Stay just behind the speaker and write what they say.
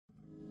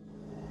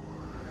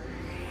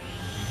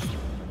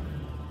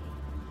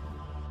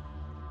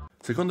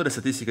Secondo le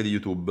statistiche di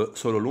YouTube,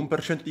 solo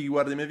l'1% di chi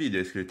guarda i miei video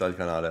è iscritto al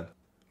canale.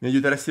 Mi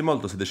aiuteresti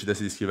molto se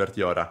decidessi di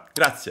iscriverti ora.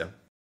 Grazie!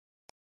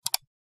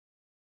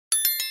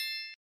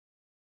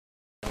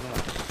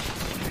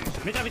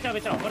 めちゃめちゃ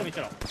めちゃ、これめち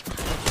ゃろ。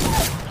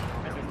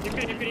ゆっ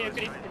くりゆっくりゆっく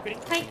りゆっくり。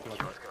はい。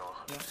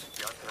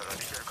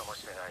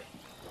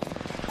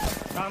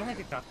あの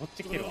辺か、こっ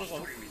ち来てるわ。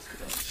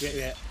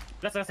上。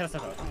ラス。答えて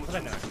な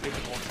い。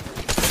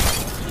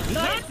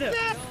ナイス。ヘ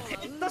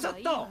ッドショ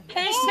ット。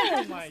ヘッシ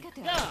ョット。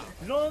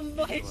ロン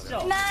ドヘッシ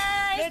ョ。ナ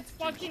イス。Let's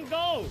fucking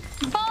go。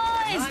ボ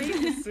ーイ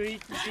ズ。スイッ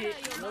チ。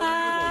ロンド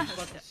も一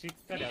発しっ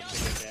かりやって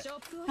くれて。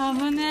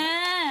危ねえ。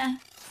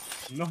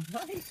ナイ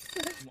ス。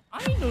もう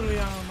アイドル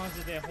やんマ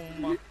ジでほん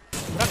ま。こ。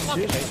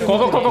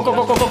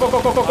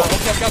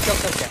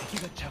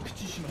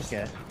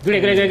グ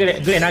レ投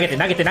げ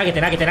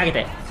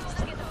て。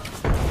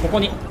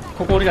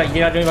ここ俺ら入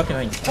れられるわけ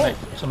ないんで。はい。ち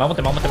ょっと守っ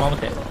て。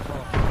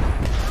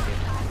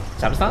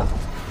チャルさん？し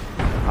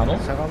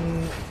ゃがん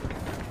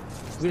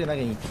グレ投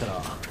げに行った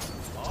ら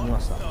死にま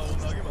した。グ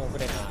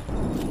レ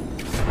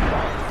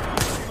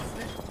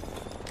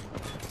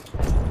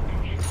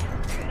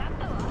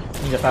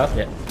忍者下がっ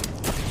て。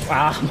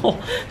ああ、も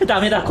うダ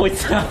メだこい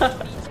つら。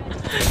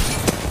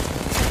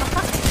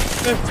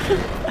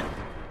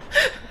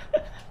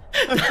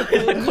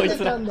こい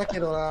つらんだけ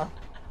どな。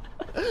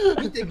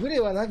見てグレ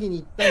は投げに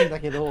行ったんだ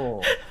け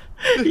ど。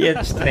い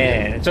やちょっと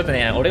ね、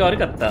俺が悪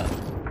かった。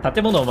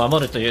建物を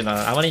守るというの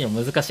はあまりに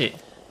も難しい。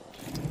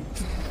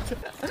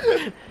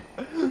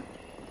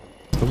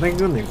どんだけ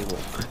来んねんここ。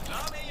ラ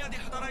ーメン屋で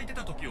働いて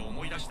た時を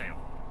思い出したよ。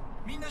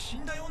みんな死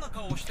んだような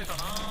顔をしてたな。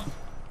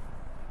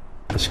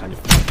確かに。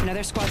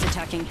Another squad's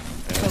attacking.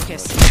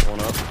 Focus.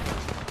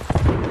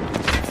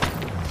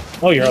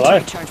 Oh, you're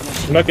alive.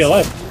 You might be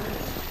alive.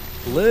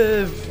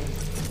 Live.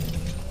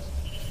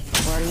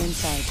 Already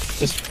inside.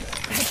 Just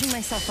Patching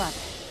myself up.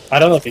 I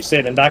don't know if you see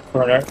it in that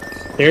corner.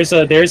 There's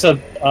a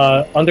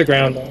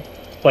underground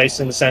place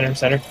in the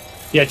center.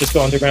 Yeah, just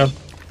go underground.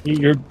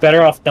 You're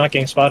better off not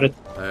getting spotted.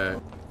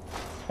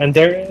 And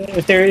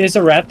if there is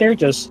a rat there,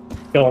 just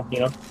kill him. You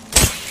know.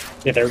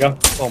 Yeah, there we go.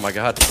 Oh my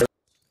god.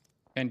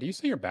 And do you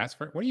say your bats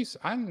first? What do you?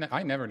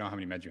 I never know how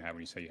many meds you have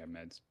when you say you have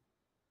meds.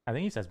 I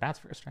think he says bats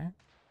first, right?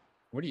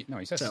 What do you? No,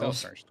 he says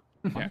cells first.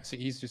 Yeah, so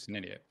he's just an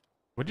idiot.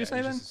 What'd you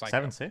say then?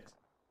 7-6.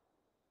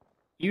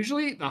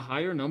 Usually, the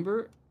higher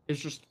number is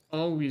just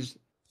always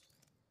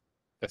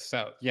the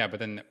cell. Yeah, but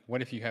then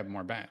what if you have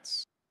more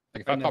bats?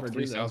 Like if I pop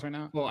 3 cells right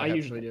now. Well, I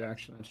usually do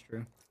actually. That's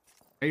true.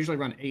 I usually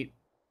run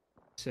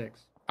 8-6.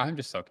 I'm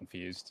just so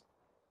confused.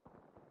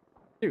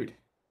 Dude,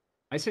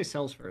 I say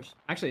cells first.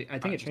 Actually, I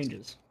think it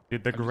changes.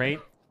 Dude, the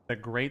great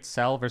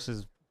cell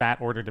versus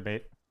bat order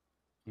debate.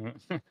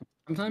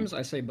 Sometimes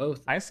I say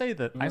both. I say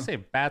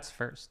bats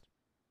first.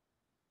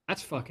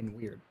 That's fucking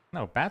weird.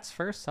 No, bats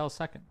first, cells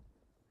second.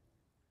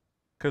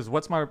 Because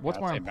what's more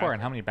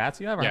important? How many bats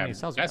you have or how many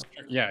cells you have?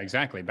 Yeah,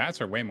 exactly. Bats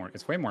are way more.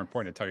 It's way more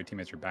important to tell your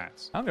teammates your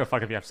bats. I don't give a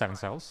fuck if you have 7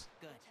 cells.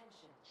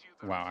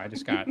 Wow, I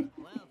just got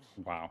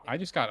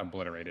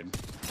obliterated.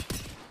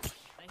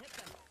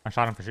 I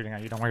shot him for shooting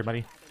at you. Don't worry,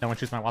 buddy. No one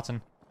shoots my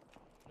Watson.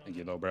 Thank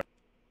you, little bro.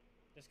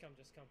 Just come.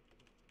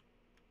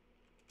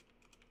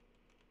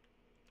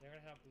 They're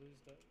gonna have blues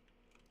though.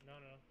 No,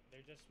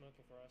 they're just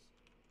smoking for us.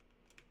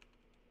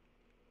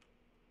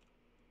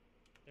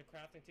 They're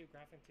crafting too.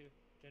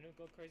 Janu,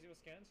 go crazy with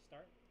scans.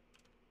 Start.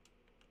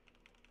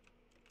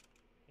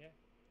 Yeah.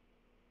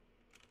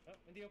 Oh,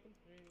 in the open.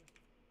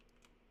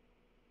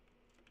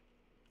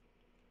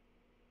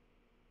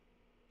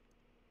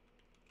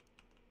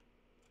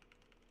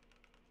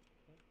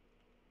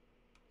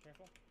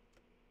 Careful.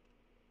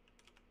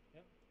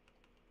 Yep.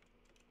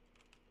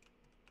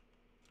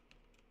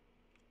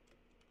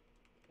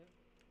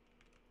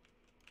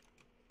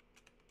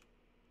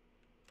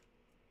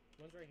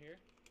 One's right here.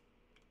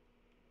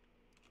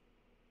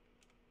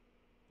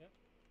 Yep.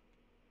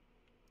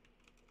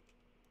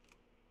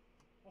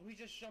 Oh, he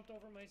just jumped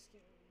over my skin.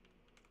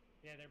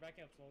 Yeah, they're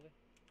backing up slowly.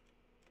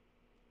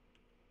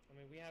 I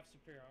mean, we have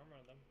superior armor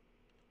on them.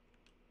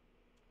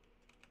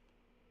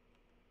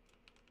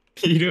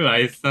 いるわ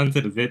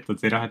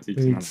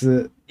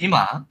S30Z0817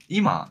 今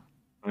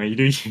い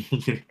る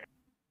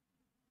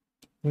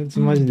こいつ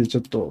マジでち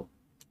ょっと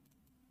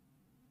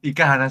一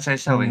回話し合い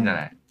した方がいいんじゃ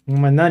ない？お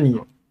前何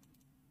よ。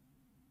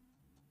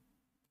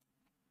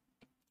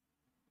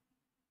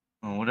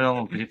俺は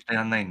もうグリプト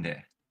やんないん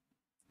で。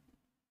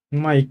お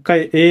前一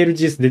回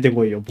ALGS 出て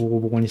こいよ。ボコ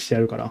ボコにして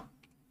やるから。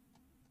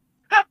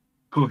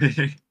怖い。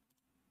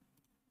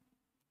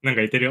なん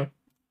か言ってるよ。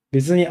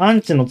別にア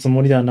ンチのつ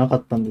もりではなか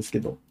ったんですけ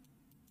ど。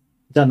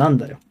じゃあなん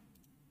だよ。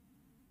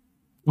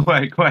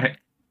怖い。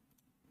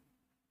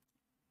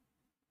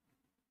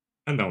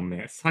なんだおめ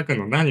え、サク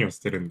の何をし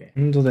てるんで。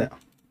ほんとだよ。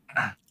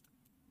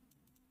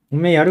お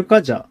めえやる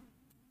かじゃあ。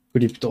ク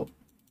リプト。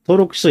登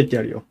録しといて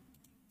やるよ。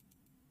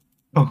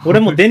俺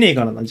も出ねえ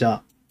からな、じゃ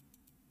あ。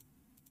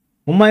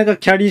お前が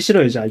キャリーし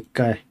ろよ、じゃあ一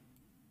回。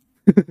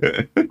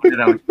俺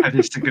らをキャリ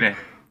ーしてくれ。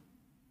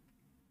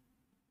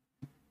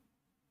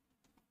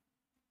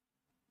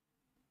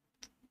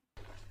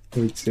こ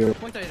いつよ。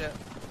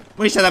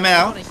無理しちゃダメだ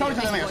よ。倒れち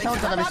ゃダメよ。倒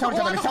れちゃダメ。倒れ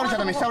ちゃダメ。倒れちゃ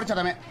ダメ。倒れちゃ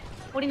ダメ。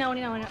降りな降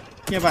りな降りな。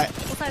やばい。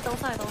押さえた押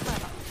さえた押さえ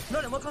た。ロ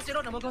ールもう一個欲しい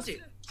ロールもう一個欲し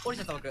い。降り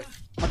ちゃった僕。待っ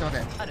て待っ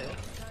て。ある？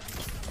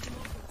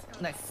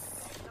ナイス。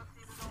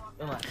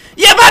うまい。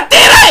いや待って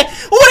偉い。降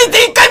り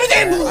て一回見て。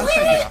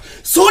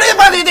それ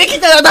まででき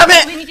たらダメ。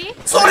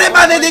それ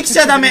までできち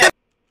ゃダメ。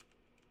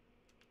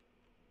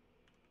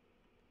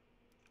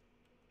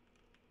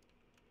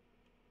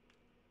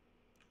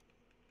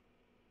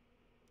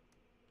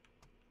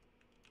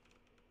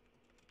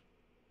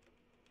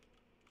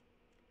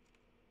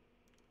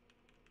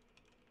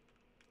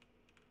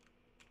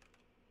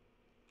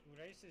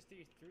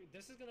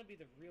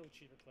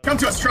Come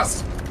to us,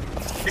 trust.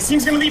 This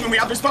team's gonna leave and we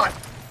have their spot.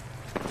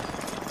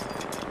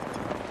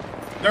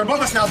 They're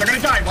above us now. They're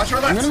gonna die. Watch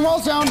our left. I'm getting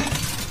walls down.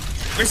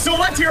 There's still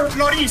left here.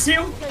 Lodi, you see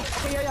him?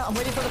 Yeah. I'm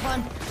waiting for the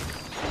climb.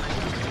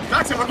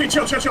 That's him. Okay,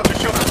 chill. Just chill.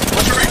 Watch your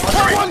right. Watch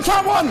your right.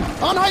 Top one.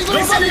 On height,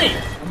 little Listen to buddy.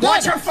 me.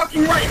 Watch our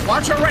fucking right.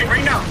 Watch our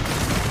right now.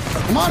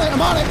 I'm on it.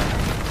 I'm on it.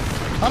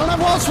 I don't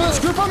have walls for this.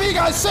 Group on me,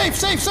 guys. Safe.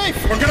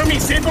 We're good on me.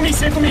 Safe on me.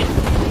 They're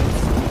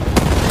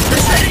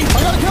staying.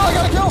 I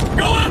gotta kill.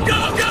 Go up.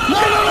 No.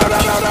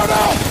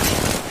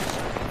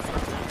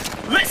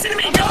 Listen to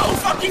me. Go.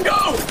 Fucking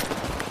go.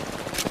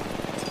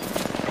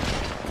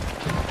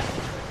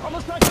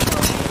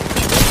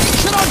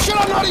 Shit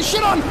on, Naughty.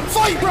 Shit on.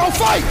 Fight, bro.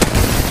 Fight.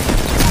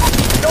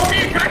 Don't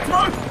be back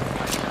mode.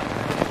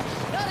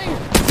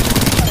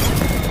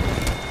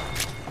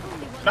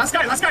 Last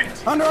guy.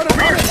 Under it.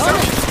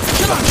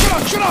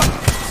 Shit on.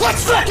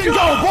 Let's fucking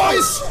go,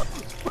 boys.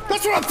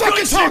 That's what I'm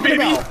fucking talking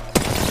about.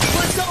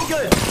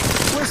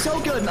 We're so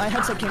good. My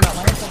headset came out.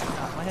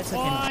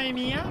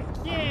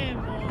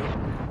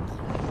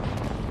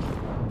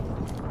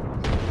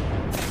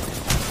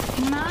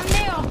なんで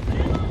よ。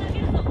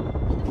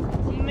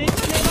めっちゃ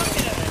粘って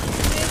る。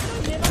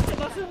粘ってま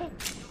す。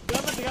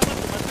頑張って。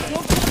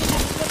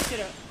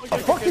How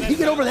the fuck did he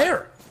get over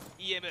there?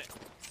 EM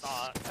さ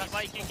あ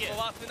高い研究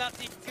はフナ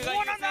ティックが優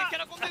勢キャ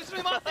ラコンで後ろ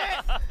に回って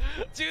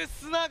ジュ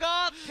スナ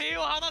が手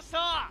を離し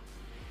た。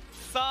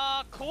さ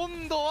あ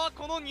今度は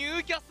このニュ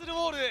ーキャッスルウ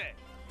ォール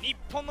日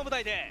本の舞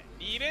台で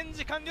リベン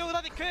ジ完了フ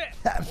ナティック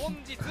本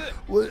日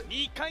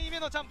2回目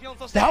のチャンピオン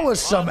として That was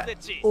some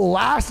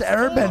last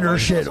airbender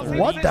shit.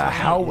 What the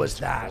hell was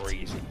that?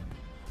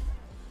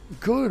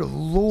 Good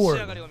lord.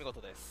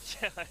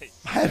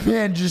 That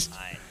man just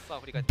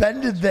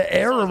bended the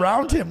air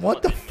around him.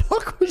 What the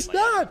fuck was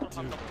that?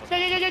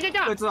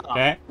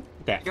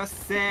 Okay.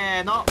 せ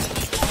ーの。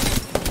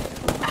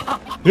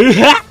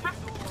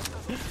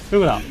ど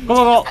こだ？こ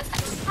こ。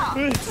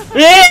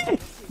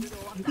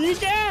い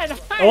けー。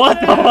終わっ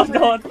た。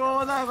こ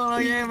うだこの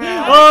ゲーム。お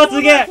ー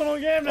すげえ。この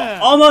ゲーム。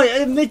あもう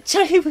めっち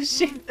ゃ眩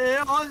しい。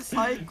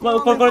最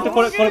高。これ。め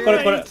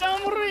っちゃお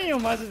もろいよ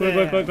マジで。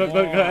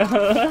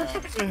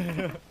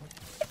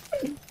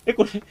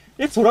こ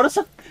れソラル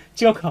さん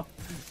違うか。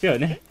違うよ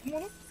ね。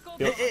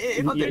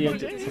待って。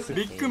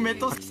ビッグメ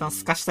トスキさん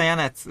すかした嫌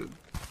なやつ。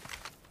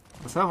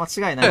それは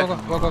間違いない。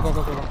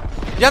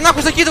Я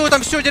нахуй закидываю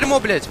там все дерьмо,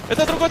 блядь.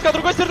 Это другой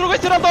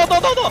стена,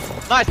 то.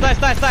 Найс.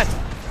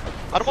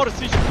 Армор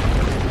свич.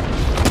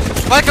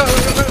 Байка,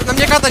 на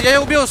мне ката, я ее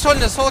убил, соло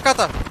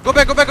ката. Go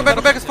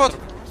back, спот.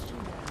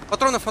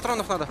 Патронов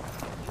надо.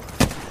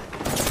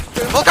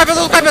 Волкапет,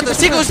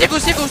 стикл.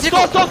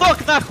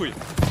 Стоп, нахуй.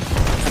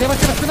 Спина.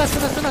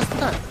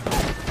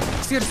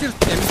 Сир, я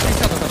не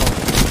 50 отдал.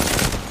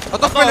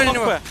 Готов пыль у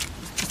него.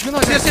 Сир.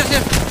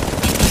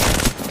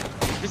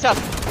 50.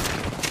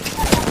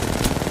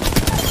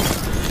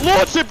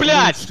 Лучше,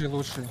 блядь!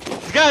 Лучше.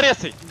 С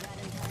гаресой!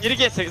 Не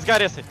регейся, с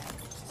гаресой.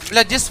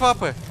 Блядь, где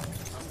свапы?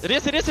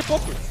 Ресы,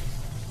 похуй.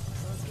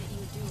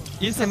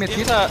 Инста.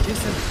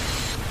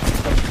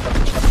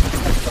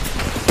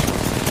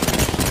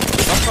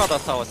 Два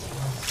осталось.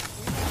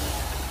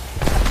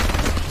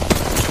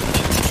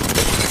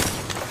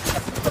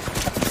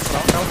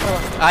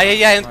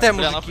 Ай-яй-яй, НТ, мужики.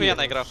 Бля,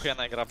 охуенная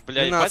игра.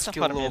 Бля, ебать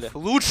нафармили.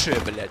 Лучшие,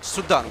 блядь,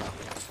 сюда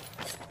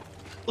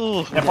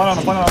нахуй. Я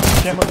понял.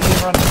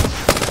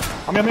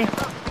 I'm yummy.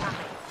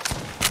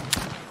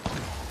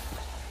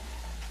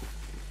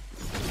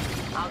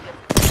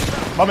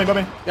 Bummy.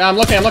 Yeah, I'm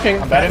looking. I'm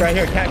batting. Right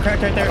here, cat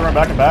cracked right there. Run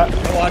back and bat.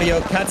 No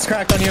audio, cat's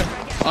cracked on you.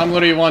 I'm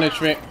literally 1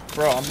 HP.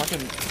 Bro, I'm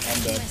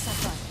dead.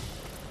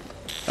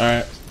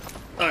 Alright,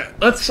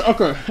 let's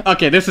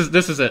okay, this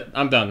is it.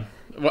 I'm done.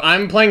 Well,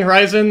 I'm playing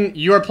Horizon,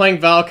 you are playing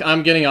Valk,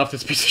 I'm getting off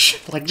this piece of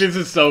shit. Like, this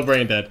is so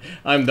brain dead.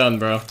 I'm done,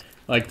 bro.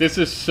 Like, this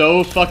is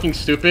so fucking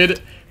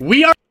stupid.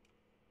 We are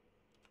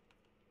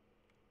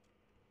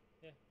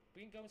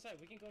We can go inside.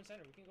 We can go in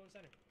center. We can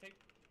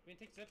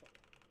take zip.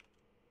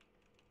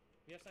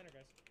 We have center,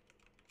 guys.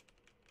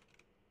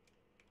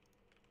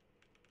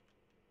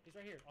 He's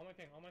right here. On my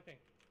ping.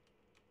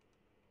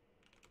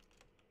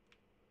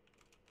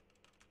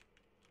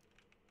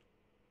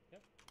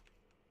 Yep.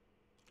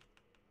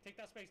 Take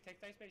that space. Take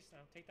that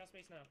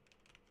space now.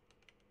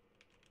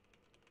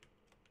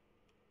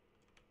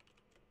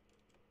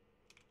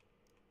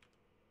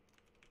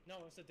 No,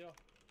 it's a deal.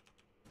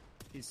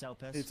 He's so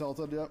pissed. He's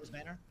ulted, yep. His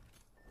banner.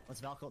 Let's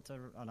Valk ult to.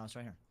 Oh no, it's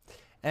right here.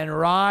 And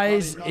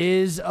Rise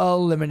is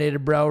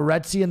eliminated, bro.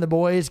 Retzi and the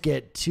boys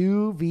get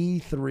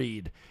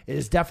 2v3'd. It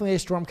is definitely a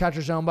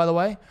Stormcatcher zone, by the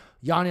way.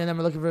 Yanni and them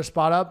are looking for a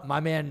spot up. My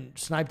man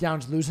Snipe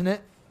Down's losing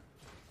it.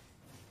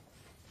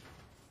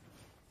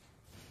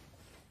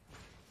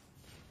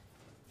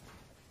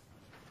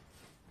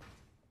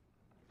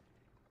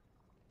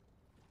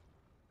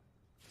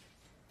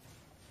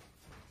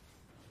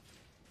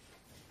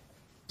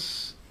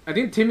 I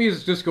think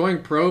Timmy's just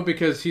going pro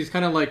because he's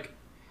kind of like...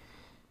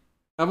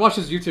 I watched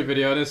his YouTube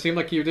video and it seemed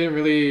like he didn't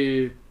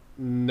really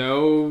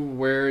know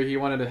where he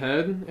wanted to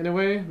head in a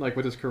way, like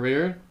with his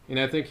career. And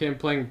I think him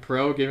playing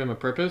pro gave him a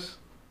purpose.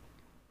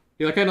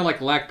 He like kind of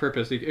like lacked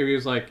purpose. He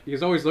was like,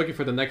 he's always looking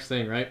for the next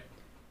thing, right?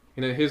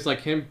 You know, his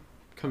like him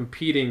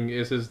competing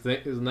is his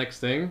next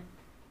thing.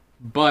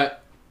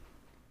 But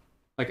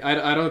like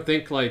I don't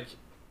think like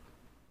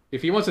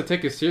if he wants to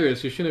take it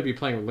serious, he shouldn't be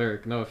playing with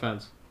Lyric. No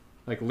offense.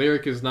 Like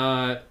Lyric is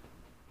not.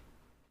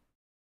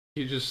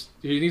 He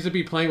needs to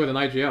be playing with an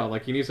IGL.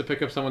 Like he needs to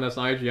pick up someone that's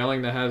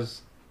IGLing that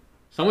has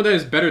someone that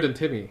is better than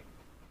Timmy.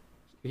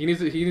 He needs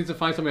to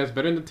find someone that's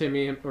better than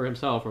Timmy or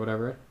himself or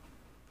whatever.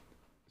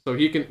 So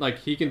he can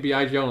be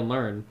IGL and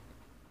learn.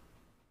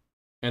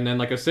 And then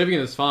like a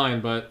Civian is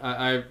fine, but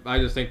I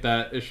just think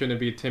that it shouldn't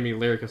be Timmy,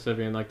 Lyric, a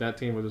Civian. Like that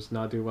team would just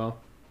not do well,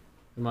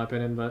 in my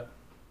opinion. But.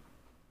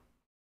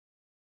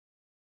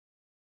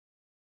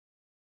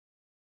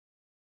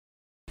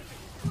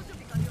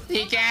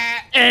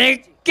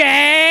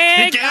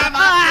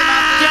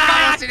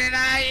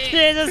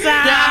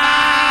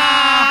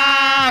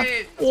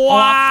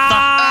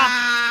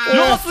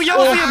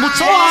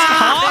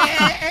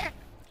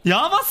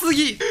やばす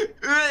ぎ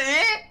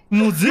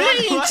もう全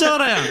員チャ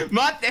ラやん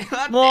待って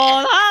待ってもう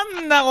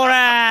なんだこれ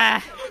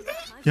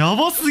や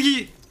ばす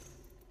ぎ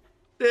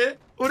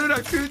俺ら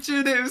空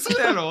中で嘘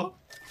やろ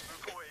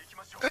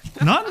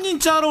何人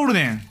チャーラおる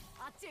ねん